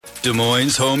Des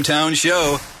Moines' hometown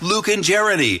show, Luke and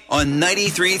Jeremy on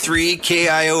 93.3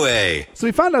 KIOA. So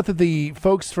we found out that the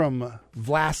folks from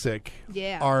Vlasic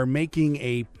are making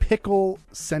a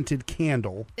pickle-scented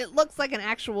candle. It looks like an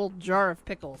actual jar of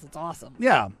pickles. It's awesome.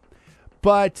 Yeah,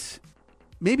 but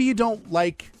maybe you don't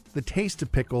like the taste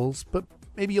of pickles, but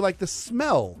maybe you like the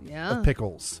smell of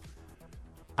pickles.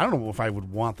 I don't know if I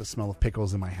would want the smell of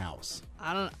pickles in my house.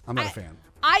 I'm not a fan.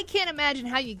 I can't imagine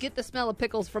how you get the smell of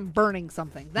pickles from burning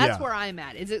something. That's where I'm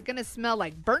at. Is it going to smell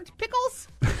like burnt pickles?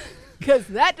 Because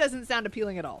that doesn't sound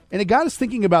appealing at all. And it got us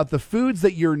thinking about the foods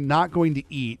that you're not going to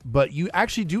eat, but you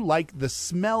actually do like the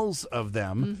smells of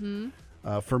them.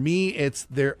 For me, it's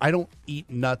there. I don't eat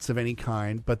nuts of any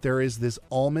kind, but there is this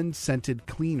almond-scented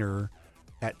cleaner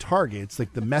at Target. It's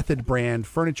like the Method brand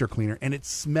furniture cleaner, and it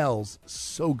smells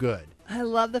so good. I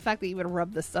love the fact that you would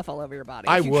rub this stuff all over your body.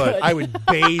 I would. I would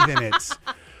bathe in it.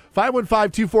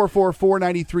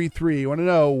 515-244-4933. You want to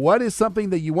know what is something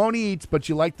that you won't eat, but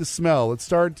you like the smell? Let's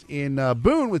start in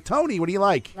Boone with Tony. What do you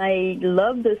like? I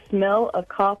love the smell of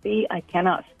coffee. I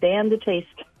cannot stand the taste.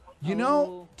 You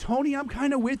know, Tony, I'm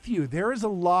kind of with you. There is a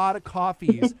lot of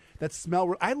coffees that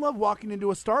smell. I love walking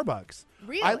into a Starbucks.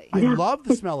 Really? I love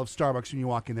the smell of Starbucks when you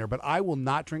walk in there, but I will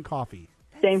not drink coffee.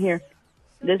 Same here.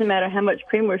 Doesn't matter how much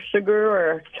cream or sugar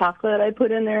or chocolate I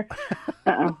put in there.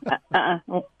 I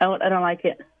don't like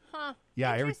it. Huh.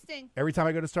 Yeah, interesting. Every time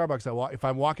I go to Starbucks, if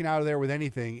I'm walking out of there with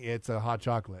anything, it's a hot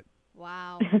chocolate.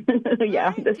 Wow. Yeah,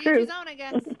 right, that's true. His own, I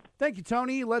guess. Thank you,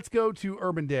 Tony. Let's go to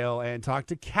Urbandale and talk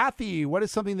to Kathy. What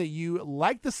is something that you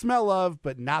like the smell of,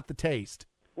 but not the taste?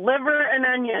 Liver and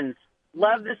onions.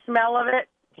 Love the smell of it.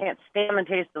 Can't stand the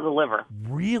taste of the liver.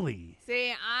 Really?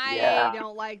 See, I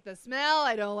don't like the smell.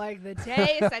 I don't like the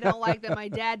taste. I don't like that my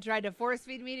dad tried to force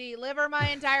feed me to eat liver my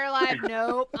entire life.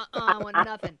 Nope. I want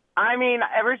nothing. I mean,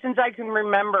 ever since I can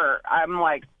remember, I'm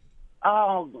like,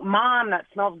 oh, Mom, that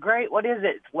smells great. What is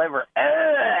it? It's liver.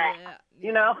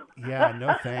 You know? Yeah,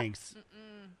 no thanks.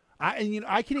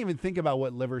 I can't even think about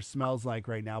what liver smells like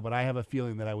right now, but I have a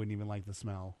feeling that I wouldn't even like the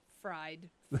smell. Fried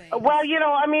things. Well,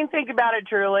 I mean, think about it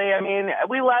truly. I mean,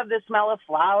 we love the smell of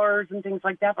flowers and things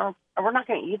like that, but we're not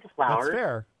going to eat the flowers. That's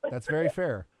fair. That's very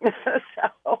fair.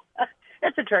 So,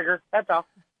 it's a trigger. That's all.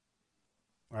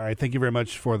 All right. Thank you very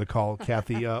much for the call,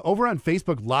 Kathy. Over on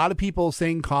Facebook, a lot of people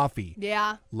saying coffee.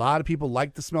 Yeah. A lot of people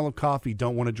like the smell of coffee,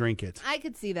 don't want to drink it. I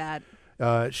could see that.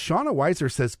 Shauna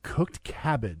Weiser says cooked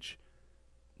cabbage.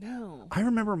 No. I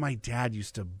remember my dad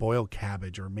used to boil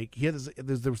cabbage or make.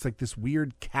 There was like this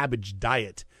weird cabbage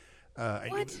diet.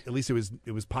 What? At least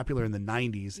it was popular in the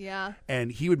 90s. Yeah.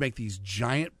 And he would make these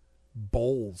giant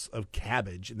bowls of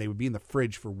cabbage, and they would be in the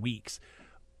fridge for weeks.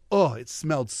 Oh, it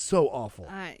smelled so awful.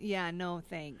 Yeah, no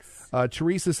thanks.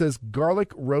 Teresa says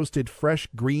garlic roasted fresh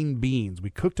green beans. We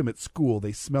cooked them at school.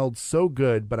 They smelled so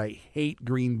good, but I hate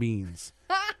green beans.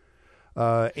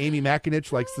 Amy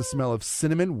McInich likes the smell of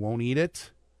cinnamon, won't eat it.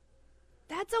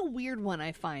 That's a weird one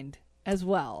I find as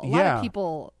well. A lot of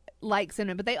people like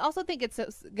cinnamon, but they also think it's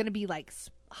going to be like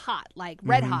hot, like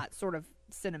red hot sort of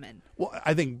cinnamon. Well,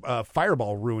 I think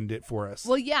Fireball ruined it for us.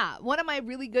 Well, yeah. One of my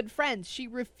really good friends, she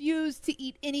refused to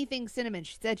eat anything cinnamon.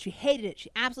 She said she hated it. She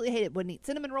absolutely hated it. Wouldn't eat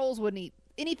cinnamon rolls, wouldn't eat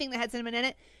anything that had cinnamon in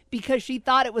it because she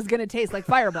thought it was going to taste like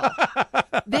Fireball.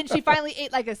 Then she finally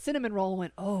ate like a cinnamon roll and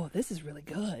went, oh, this is really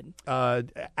good.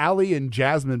 Allie and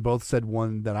Jasmine both said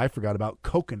one that I forgot about,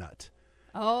 coconut.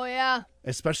 Oh, yeah.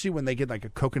 Especially when they get like a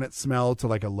coconut smell to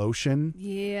like a lotion.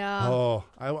 Yeah. Oh,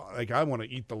 I want to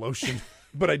eat the lotion,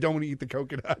 but I don't want to eat the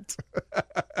coconut.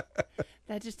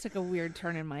 That just took a weird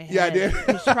turn in my head. Yeah, I did.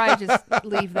 You should probably just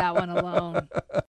leave that one alone.